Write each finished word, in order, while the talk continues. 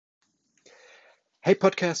Hey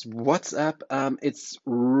podcast, what's up? It's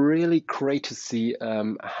really great to see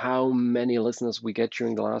how many listeners we get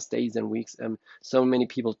during the last days and weeks. So many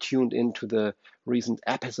people tuned into the recent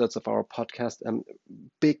episodes of our podcast.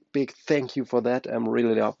 Big thank you for that.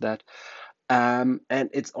 Really love that. And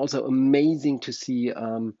it's also amazing to see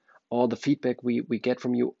all the feedback we get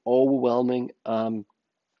from you. Overwhelming.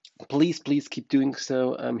 Please keep doing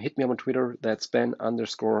so. Hit me up on Twitter. That's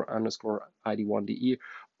Ben__ID1DE,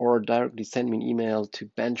 or directly send me an email to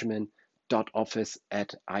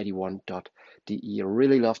benjamin.office@id1.de. I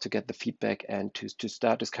really love to get the feedback and to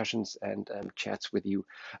start discussions and chats with you.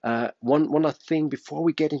 One last thing before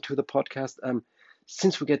we get into the podcast.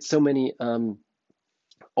 Since we get so many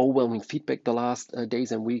overwhelming feedback the last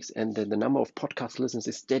days and weeks, and the number of podcast listeners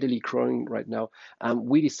is steadily growing right now.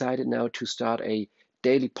 We decided now to start a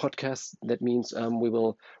daily podcast. That means we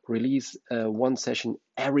will release one session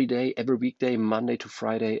every day, every weekday, Monday to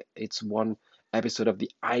Friday. It's one episode of the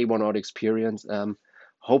I1 Audio Experience.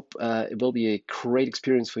 Hope it will be a great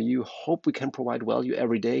experience for you. Hope we can provide value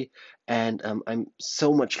every day. And I'm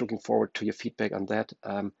so much looking forward to your feedback on that.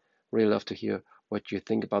 Really love to hear what you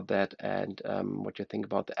think about that and what you think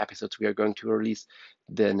about the episodes we are going to release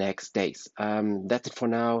the next days. That's it for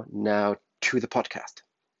now. Now to the podcast.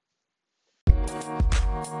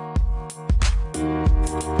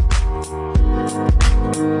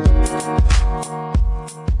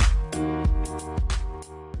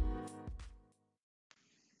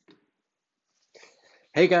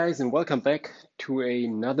 Hey guys, and welcome back to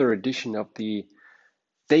another edition of the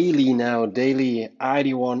daily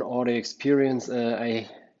ID1 Audio Experience. I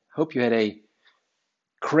hope you had a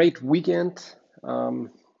great weekend. We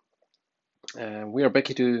are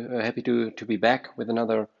happy to be back with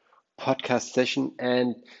another podcast session,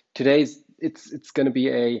 and today's it's going to be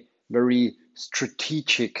a very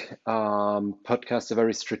strategic podcast, a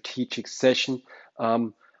very strategic session.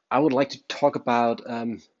 I would like to talk about.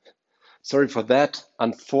 Sorry for that.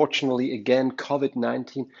 Unfortunately, again,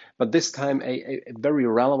 COVID-19, but this time a very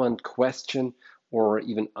relevant question or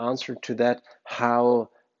even answer to that: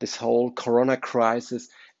 how this whole Corona crisis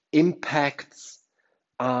impacts.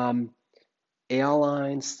 Um,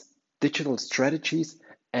 Airlines, digital strategies,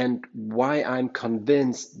 and why I'm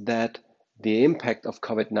convinced that the impact of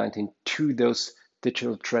COVID-19 to those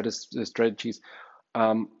digital strategies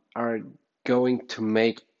are going to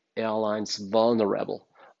make airlines vulnerable.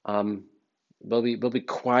 Um, will be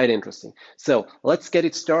quite interesting. So let's get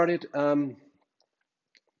it started.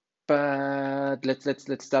 But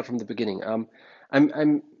let's start from the beginning. I'm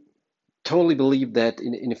totally believe that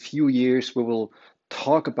in a few years we will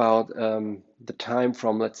talk about the time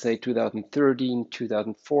from, let's say, 2013,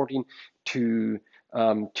 2014 to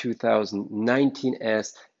 2019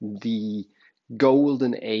 as the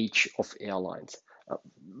golden age of airlines. Uh,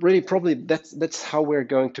 Really, probably that's how we're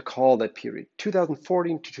going to call that period,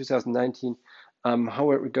 2014 to 2019. How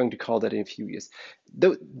are we going to call that in a few years?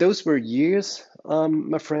 Those were years,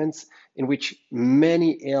 my friends, in which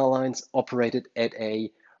many airlines operated at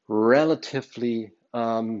a relatively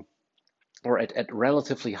or at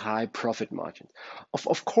relatively high profit margins.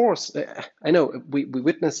 Of course, I know we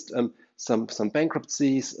witnessed some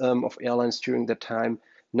bankruptcies of airlines during that time,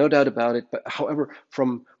 no doubt about it. But however,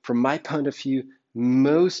 from my point of view,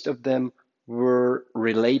 most of them were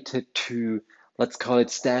related to, let's call it,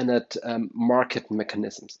 standard market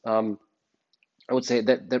mechanisms. I would say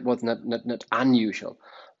that was not unusual.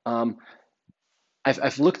 Um,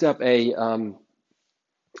 I've looked up a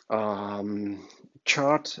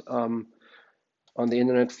chart on the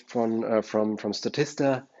internet from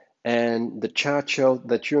Statista, and the chart showed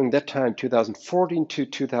that during that time, 2014 to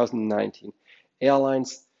 2019,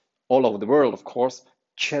 airlines all over the world, of course,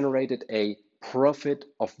 generated a profit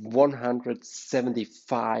of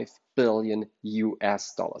 175 billion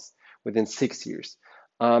US dollars within 6 years.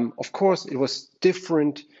 Of course, it was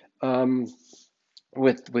different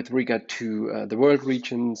with regard to the world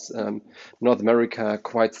regions. North America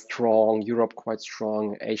quite strong, Europe quite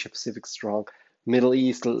strong, Asia Pacific strong, Middle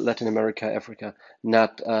East, Latin America, Africa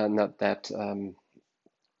not that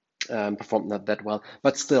performed not that well,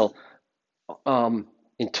 but still,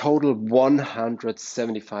 in total,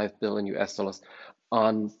 175 billion US dollars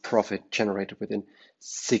on profit generated within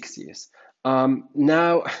 6 years.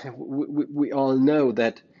 Now we all know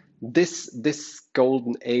that this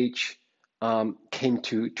golden age came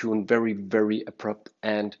to a very abrupt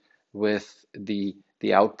end with the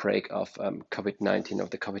outbreak of COVID-19,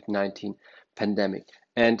 of the COVID-19 pandemic.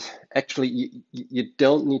 And actually, you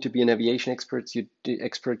don't need to be an aviation expert. You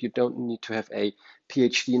don't need to have a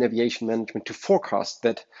PhD in aviation management to forecast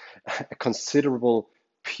that a considerable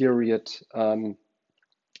period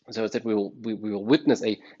so that we will witness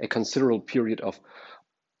a considerable period of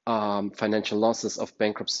financial losses, of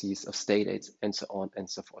bankruptcies, of state aids, and so on and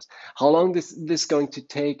so forth. How long this going to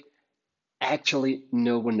take? Actually,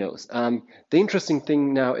 no one knows. The interesting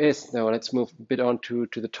thing now is, now let's move a bit on to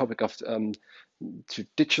the topic of to the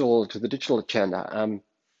digital agenda.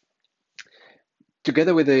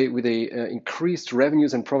 Together with a increased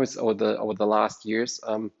revenues and profits over the last years,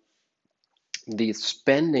 the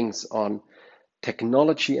spendings on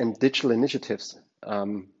technology and digital initiatives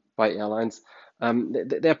by airlines,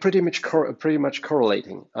 they're pretty much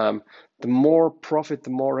correlating. The more profit, the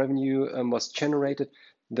more revenue was generated,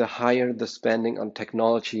 the higher the spending on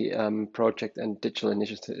technology projects and digital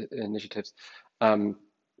initiatives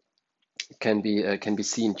can be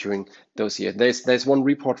seen during those years. There's one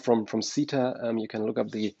report from CETA. You can look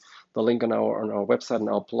up the link on our website and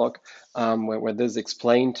our blog, where this is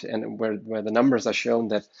explained, and where the numbers are shown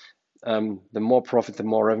that the more profit, the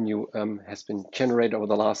more revenue has been generated over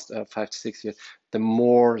the last 5 to 6 years, the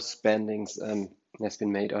more spendings has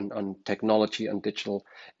been made on technology and digital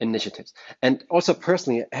initiatives. And also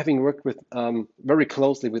personally, having worked with very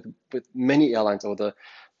closely with many airlines over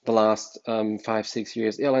the last 5, 6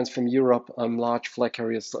 years, airlines from Europe, large flag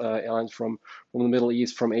carriers, airlines from the Middle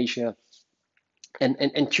East, from Asia.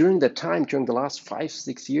 And during that time, during the last 5,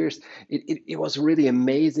 6 years, it was really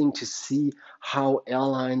amazing to see how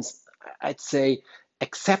airlines, I'd say,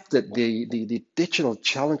 accepted the digital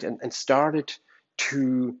challenge and started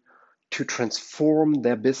to transform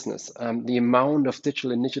their business. The amount of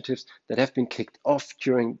digital initiatives that have been kicked off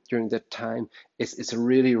during that time is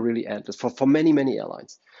really endless for many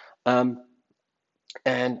airlines.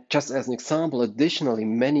 And just as an example, additionally,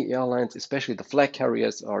 many airlines, especially the flag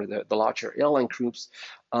carriers or the larger airline groups,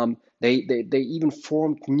 they even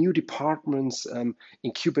formed new departments,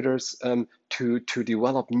 incubators, to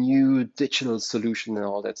develop new digital solutions and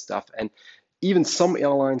all that stuff. And even some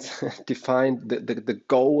airlines defined the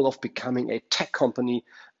goal of becoming a tech company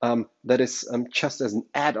that is just as an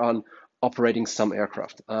add-on operating some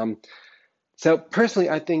aircraft. So personally,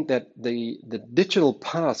 I think that the digital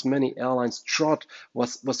path many airlines trod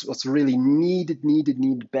was really needed,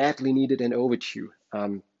 badly needed, and overdue.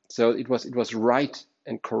 So it was right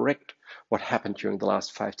and correct what happened during the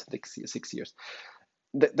last 5 to 6 years.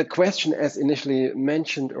 The question, as initially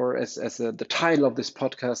mentioned, or as the title of this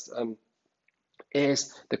podcast,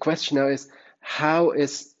 is the question now is, how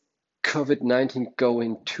is COVID-19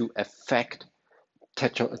 going to affect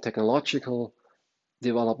technological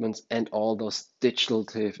developments and all those digital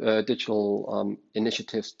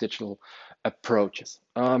initiatives, digital approaches?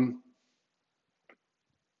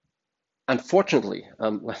 Unfortunately,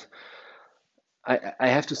 I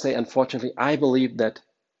have to say, unfortunately, I believe that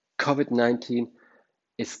COVID-19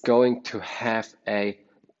 is going to have a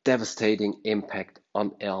devastating impact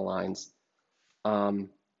on airlines.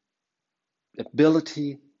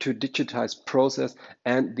 Ability to digitize process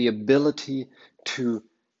and the ability to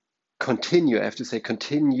continue, I have to say,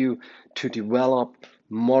 continue to develop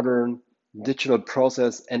modern digital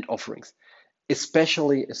process and offerings,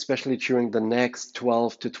 especially during the next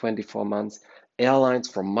 12 to 24 months. Airlines,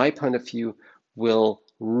 from my point of view, will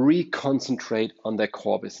reconcentrate on their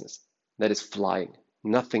core business, that is flying,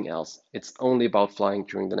 nothing else. It's only about flying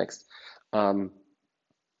during the next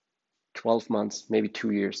 12 months, maybe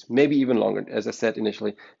 2 years, maybe even longer. As I said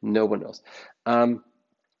initially, no one knows. I'm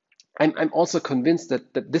also convinced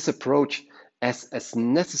that this approach, as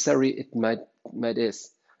necessary it might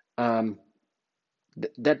is, that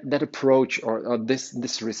approach, or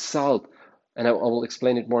this result, and I will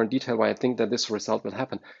explain it more in detail why I think that this result will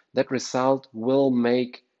happen. That result will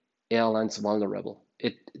make airlines vulnerable.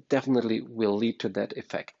 It definitely will lead to that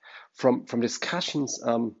effect. From discussions,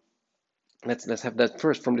 let's have that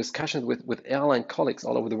first. From discussions with airline colleagues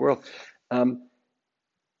all over the world,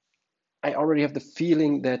 I already have the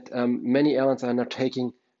feeling that many airlines are now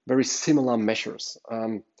taking very similar measures.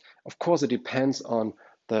 Of course, it depends on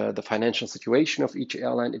the financial situation of each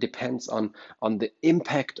airline. It depends on the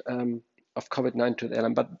impact of COVID-19 to the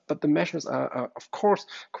airline, but the measures are of course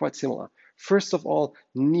quite similar. First of all,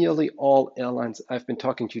 nearly all airlines I've been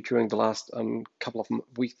talking to during the last couple of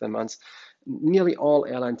weeks and months, nearly all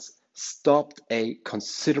airlines stopped a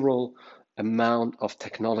considerable amount of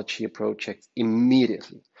technology projects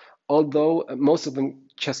immediately. Although most of them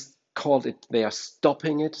just called it, they are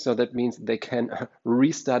stopping it, so that means they can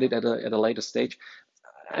restart it at a later stage.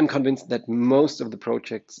 I'm convinced that most of the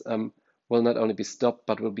projects will not only be stopped,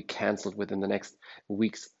 but will be canceled within the next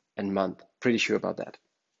weeks and month. Pretty sure about that.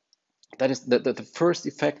 That is the first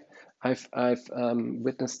effect I've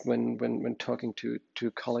witnessed when talking to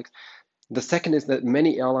colleagues. The second is that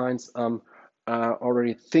many airlines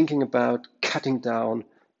already thinking about cutting down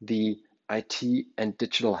the IT and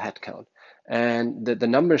digital headcount. And the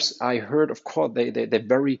numbers I heard, of course, they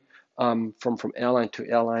vary from airline to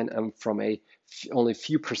airline, from only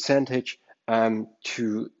few percentage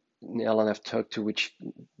to an airline I've talked to,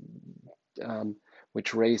 um,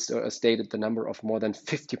 which raised or stated the number of more than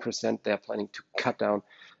 50%. They're planning to cut down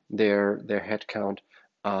their headcount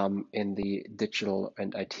in the digital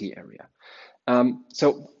and IT area.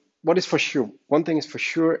 So what is for sure? One thing is for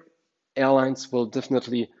sure, airlines will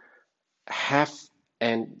definitely have,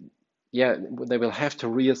 and yeah, they will have to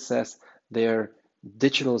reassess their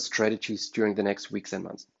digital strategies during the next weeks and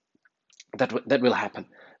months. That will happen.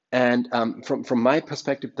 And from my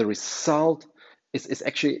perspective, the result is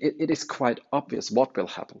actually, it is quite obvious what will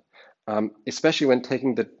happen, especially when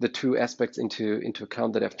taking the two aspects into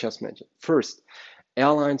account that I've just mentioned. First,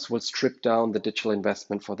 airlines will strip down the digital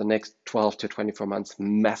investment for the next 12 to 24 months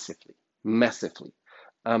massively, massively.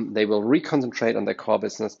 They will reconcentrate on their core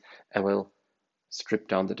business and will strip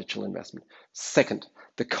down the digital investment. Second,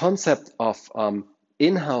 the concept of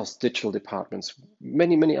in-house digital departments,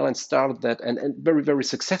 many airlines started that and very, very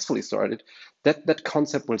successfully started. That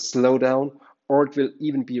concept will slow down, or it will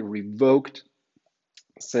even be revoked,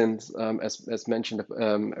 since as mentioned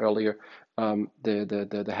earlier, the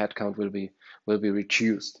headcount will be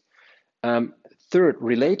reduced. Um, Third,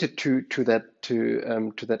 related to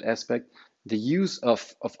that aspect, the use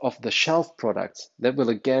of the shelf products that will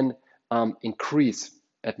again increase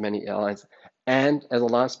at many airlines. And as a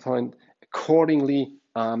last point, accordingly,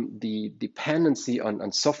 the dependency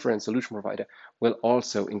on software and solution provider will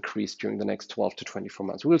also increase during the next 12 to 24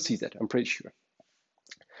 months. We'll see that, I'm pretty sure.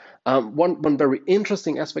 One very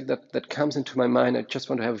interesting aspect that comes into my mind, I just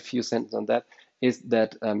want to have a few sentences on that, is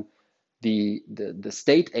that the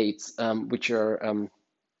state aids, which are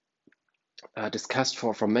discussed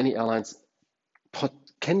for many airlines,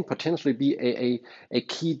 can potentially be a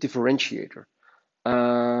key differentiator.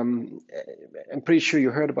 I'm pretty sure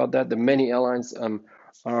you heard about that. The many airlines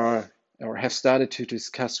are or have started to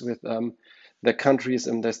discuss with their countries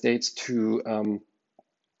and their states to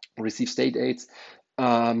receive state aids.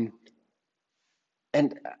 Um,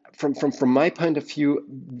 and from my point of view,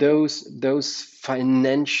 those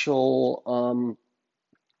financial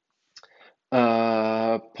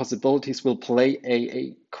possibilities will play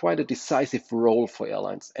a quite a decisive role for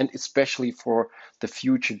airlines, and especially for the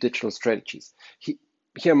future digital strategies.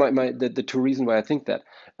 Here are the two reasons why I think that.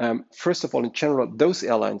 First of all, in general, those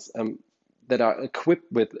airlines that are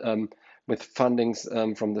equipped with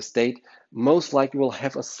fundings from the state most likely will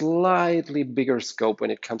have a slightly bigger scope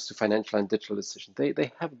when it comes to financial and digital decisions.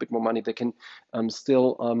 They have a bit more money. They can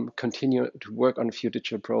still continue to work on a few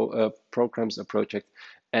digital programs or projects,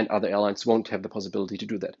 and other airlines won't have the possibility to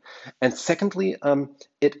do that. And secondly,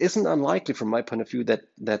 it isn't unlikely from my point of view that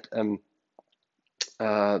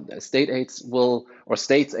state aids will, or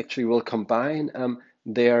states actually will combine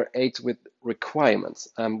their aids with requirements.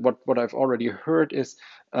 What I've already heard is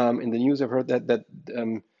in the news, I've heard that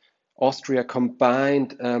Austria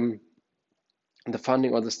combined the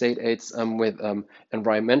funding or the state aids with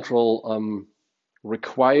environmental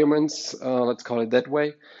requirements, let's call it that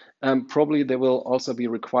way. Probably there will also be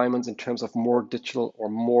requirements in terms of more digital or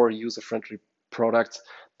more user-friendly products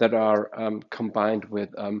that are combined with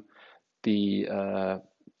the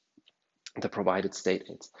provided state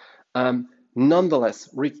aids. Nonetheless,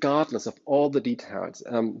 regardless of all the details,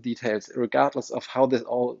 regardless of how this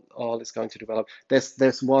all is going to develop,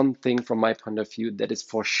 there's one thing from my point of view that is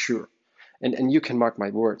for sure, and you can mark my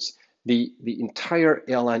words: the entire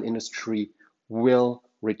airline industry will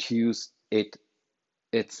reduce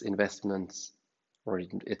its investments, or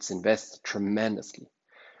its invest tremendously.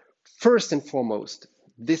 First and foremost,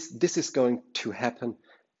 this is going to happen,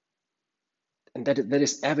 and that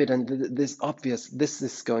is evident, this obvious, this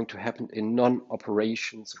is going to happen in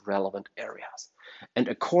non-operations relevant areas. And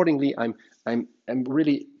accordingly, I'm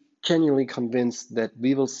really genuinely convinced that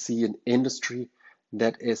we will see an industry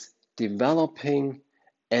that is developing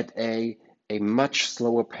at a much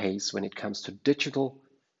slower pace when it comes to digital,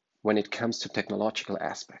 when it comes to technological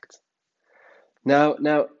aspects. Now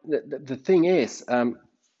the thing is, and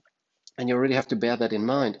you really have to bear that in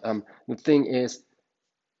mind, the thing is,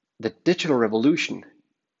 the digital revolution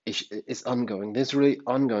is ongoing. This is really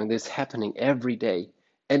ongoing. This is happening every day,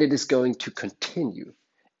 and it is going to continue.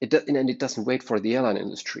 And it doesn't wait for the airline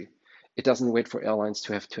industry. It doesn't wait for airlines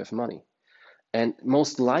to have money. And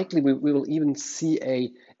most likely, we will even see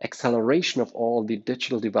a acceleration of all the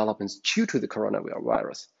digital developments due to the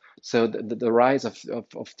coronavirus. So the rise of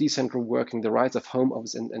decentral working, the rise of home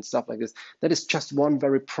office and stuff like this, that is just one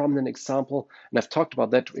very prominent example. And I've talked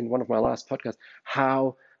about that in one of my last podcasts,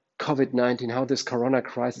 how COVID-19, how this corona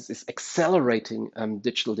crisis is accelerating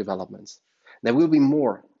digital developments. There will be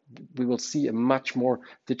more. We will see a much more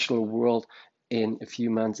digital world in a few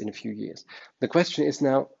months, in a few years. The question is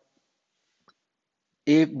now,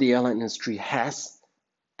 if the airline industry has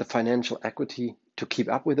the financial equity to keep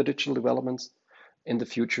up with the digital developments in the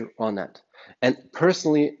future or not. And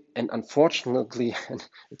personally, and unfortunately, and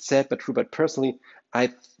it's sad but true, but personally,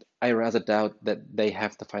 I I rather doubt that they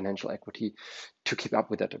have the financial equity to keep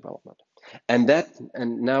up with that development. And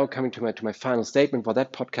now coming to my final statement for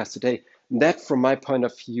that podcast today, that from my point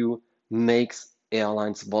of view makes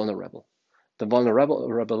airlines vulnerable. The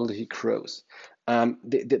vulnerability grows.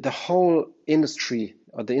 The whole industry,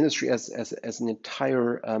 or the industry as an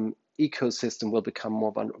entire ecosystem, will become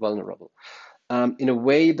more vulnerable in a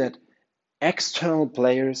way that external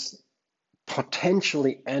players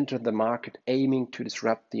potentially enter the market aiming to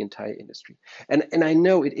disrupt the entire industry. And I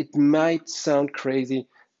know it might sound crazy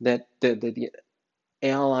that the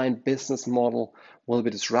airline business model will be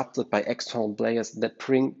disrupted by external players that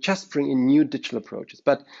bring in new digital approaches.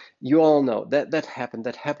 But you all know that happened.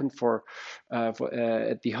 That happened for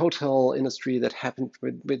at the hotel industry. That happened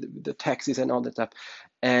with the taxis and all that stuff.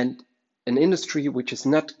 And an industry which is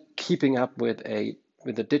not keeping up with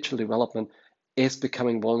the digital development is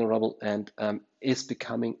becoming vulnerable and is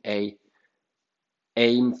becoming a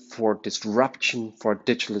aim for disruption, for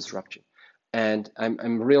digital disruption. And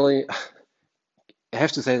I'm really, I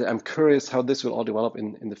have to say that I'm curious how this will all develop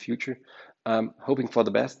in the future. Hoping for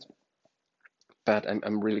the best, but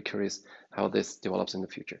I'm really curious how this develops in the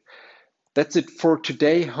future. That's it for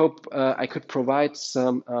today. Hope I could provide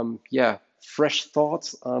some fresh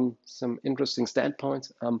thoughts, some interesting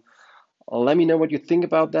standpoints. Let me know what you think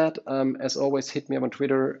about that. As always, hit me up on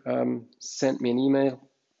Twitter, send me an email,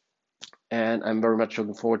 and I'm very much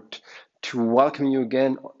looking forward to welcome you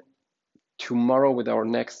again tomorrow with our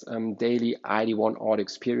next daily ID1 audio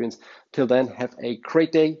experience. Till then, have a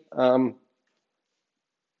great day, and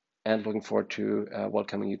looking forward to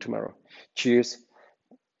welcoming you tomorrow. Cheers.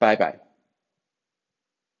 Bye bye.